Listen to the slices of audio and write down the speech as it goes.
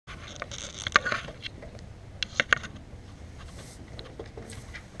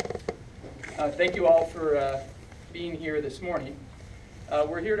Thank you all for being here this morning.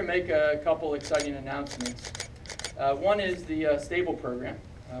 We're here to make a couple exciting announcements. One is the Stable program,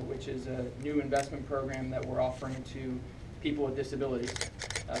 which is a new investment program that we're offering to people with disabilities,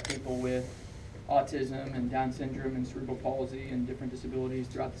 people with autism and Down syndrome and cerebral palsy and different disabilities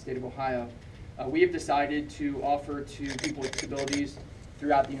throughout the state of Ohio. We have decided to offer to people with disabilities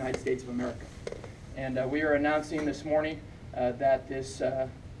throughout the United States of America. And we are announcing this morning that this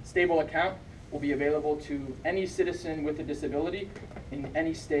Stable account will be available to any citizen with a disability in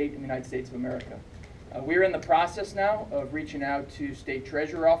any state in the United States of America. We're in the process now of reaching out to state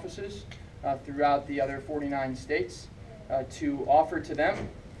treasurer offices throughout the other 49 states to offer to them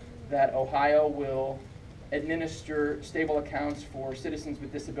that Ohio will administer Stable accounts for citizens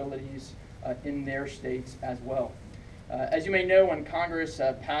with disabilities in their states as well. As you may know, when Congress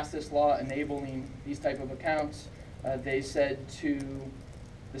passed this law enabling these type of accounts, they said to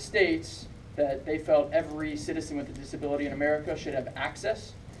the states that they felt every citizen with a disability in America should have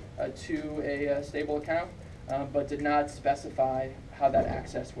access to a Stable account, but did not specify how that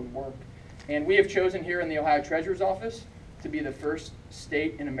access would work. And we have chosen here in the Ohio Treasurer's Office to be the first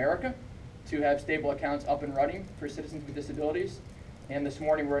state in America to have Stable accounts up and running for citizens with disabilities. And this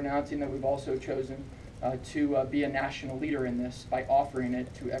morning we're announcing that we've also chosen to be a national leader in this by offering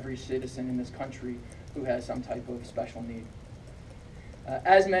it to every citizen in this country who has some type of special need.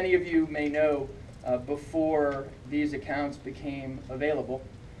 As many of you may know, before these accounts became available,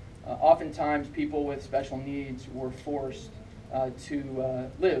 oftentimes people with special needs were forced to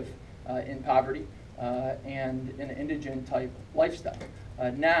live in poverty and in an indigent type lifestyle.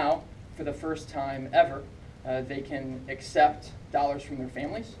 Now, for the first time ever, they can accept dollars from their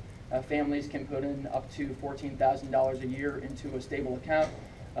families. Families can put in up to $14,000 a year into a Stable account.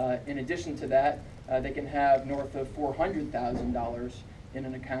 In addition to that, they can have north of $400,000 in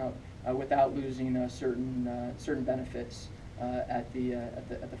an account without losing certain benefits at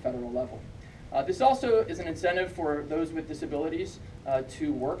the federal level. This also is an incentive for those with disabilities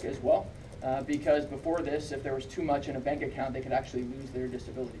to work as well, because before this, if there was too much in a bank account, they could actually lose their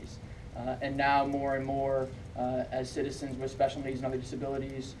disabilities. And now more and more, as citizens with special needs and other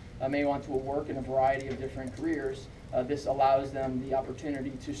disabilities may want to work in a variety of different careers, this allows them the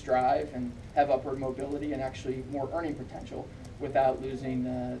opportunity to strive and have upward mobility and actually more earning potential without losing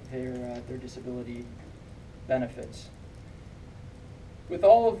their disability benefits. With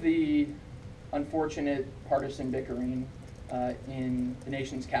all of the unfortunate partisan bickering in the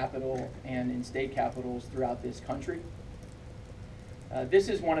nation's capital and in state capitals throughout this country, this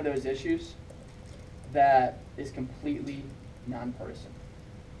is one of those issues that is completely nonpartisan.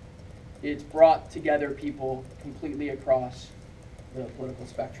 It's brought together people completely across the political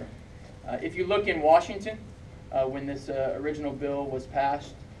spectrum. If you look in Washington, when this original bill was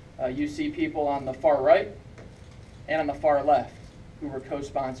passed, you see people on the far right and on the far left who were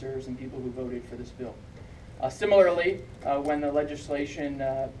co-sponsors and people who voted for this bill. Similarly, when the legislation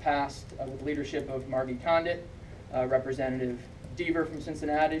passed with leadership of Margie Condit, Representative Deaver from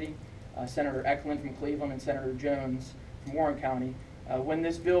Cincinnati, Senator Eklund from Cleveland, and Senator Jones from Warren County, when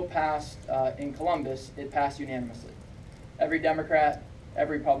this bill passed in Columbus, it passed unanimously. Every Democrat,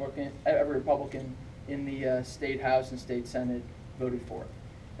 every Republican in the State House and State Senate voted for it.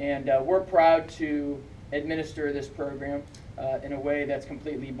 And we're proud to administer this program in a way that's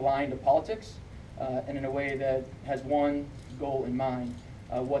completely blind to politics and in a way that has one goal in mind,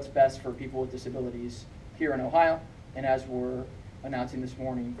 what's best for people with disabilities here in Ohio, and as we're announcing this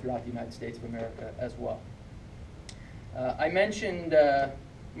morning throughout the United States of America as well. I mentioned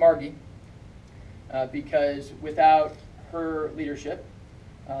Margie because without her leadership,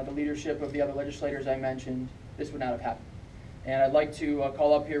 the leadership of the other legislators I mentioned, this would not have happened. And I'd like to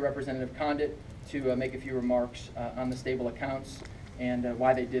call up here Representative Condit to make a few remarks on the Stable accounts and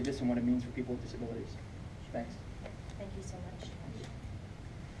why they did this and what it means for people with disabilities. Thanks. Thank you so much.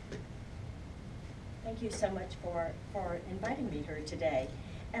 Thank you so much for inviting me here today.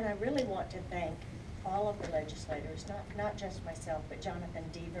 And I really want to thank all of the legislators, not just myself, but Jonathan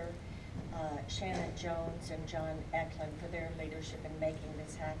Deaver, Shannon Jones, and John Eklund for their leadership in making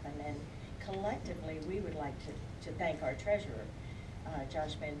this happen. And collectively, we would like to thank our treasurer,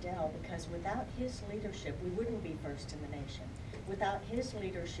 Josh Mandel, because without his leadership, we wouldn't be first in the nation. Without his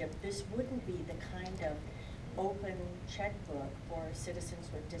leadership, this wouldn't be the kind of open checkbook for citizens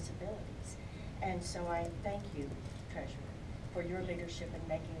with disabilities. And so I thank you, Treasurer, for your leadership in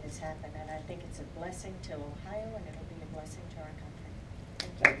making this happen. And I think it's a blessing to Ohio, and it'll be a blessing to our country.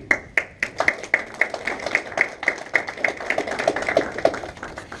 Thank you.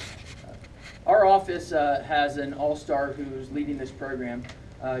 Our office has an all-star who's leading this program.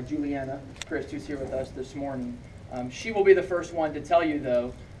 Juliana Christ, who's here with us this morning. She will be the first one to tell you,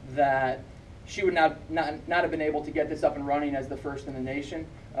 though, that she would not have been able to get this up and running as the first in the nation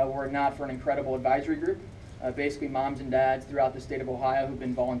were it not for an incredible advisory group. Basically moms and dads throughout the state of Ohio who've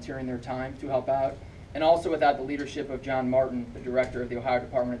been volunteering their time to help out, and also without the leadership of John Martin, the director of the Ohio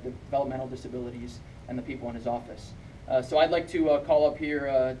Department of Developmental Disabilities, and the people in his office. So I'd like to call up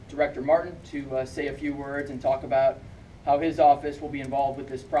here Director Martin to say a few words and talk about how his office will be involved with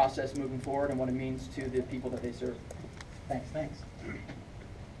this process moving forward and what it means to the people that they serve. Thanks.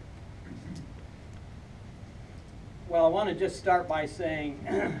 Well, I want to just start by saying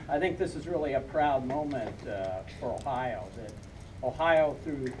I think this is really a proud moment for Ohio, that Ohio,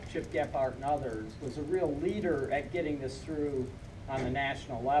 through Chip Gephardt and others, was a real leader at getting this through on the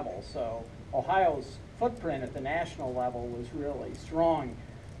national level. So Ohio's footprint at the national level was really strong.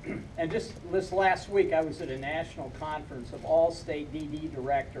 And just this last week, I was at a national conference of all state DD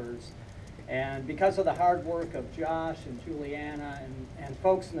directors. And because of the hard work of Josh and Juliana and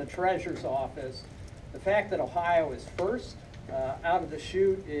folks in the Treasurer's office, the fact that Ohio is first out of the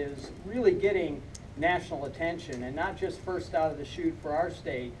chute is really getting national attention, and not just first out of the chute for our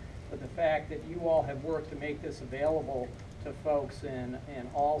state, but the fact that you all have worked to make this available to folks in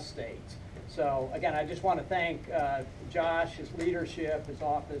all states. So again, I just want to thank Josh, his leadership, his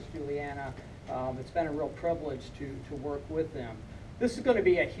office, Juliana. It's been a real privilege to work with them. This is going to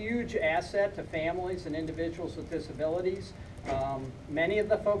be a huge asset to families and individuals with disabilities. Many of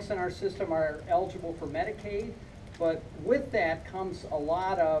the folks in our system are eligible for Medicaid, but with that comes a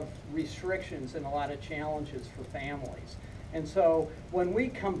lot of restrictions and a lot of challenges for families. And so when we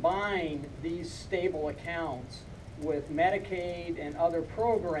combine these stable accounts with Medicaid and other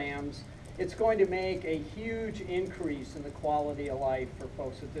programs, it's going to make a huge increase in the quality of life for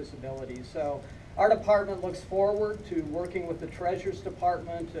folks with disabilities. So our department looks forward to working with the Treasurer's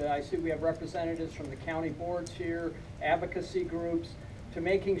Department. I see we have representatives from the county boards here, advocacy groups, to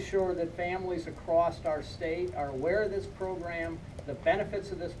making sure that families across our state are aware of this program, the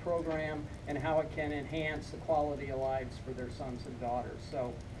benefits of this program, and how it can enhance the quality of lives for their sons and daughters.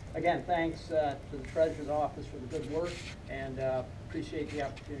 So again, thanks to the Treasurer's office for the good work, and appreciate the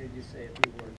opportunity to say a few words.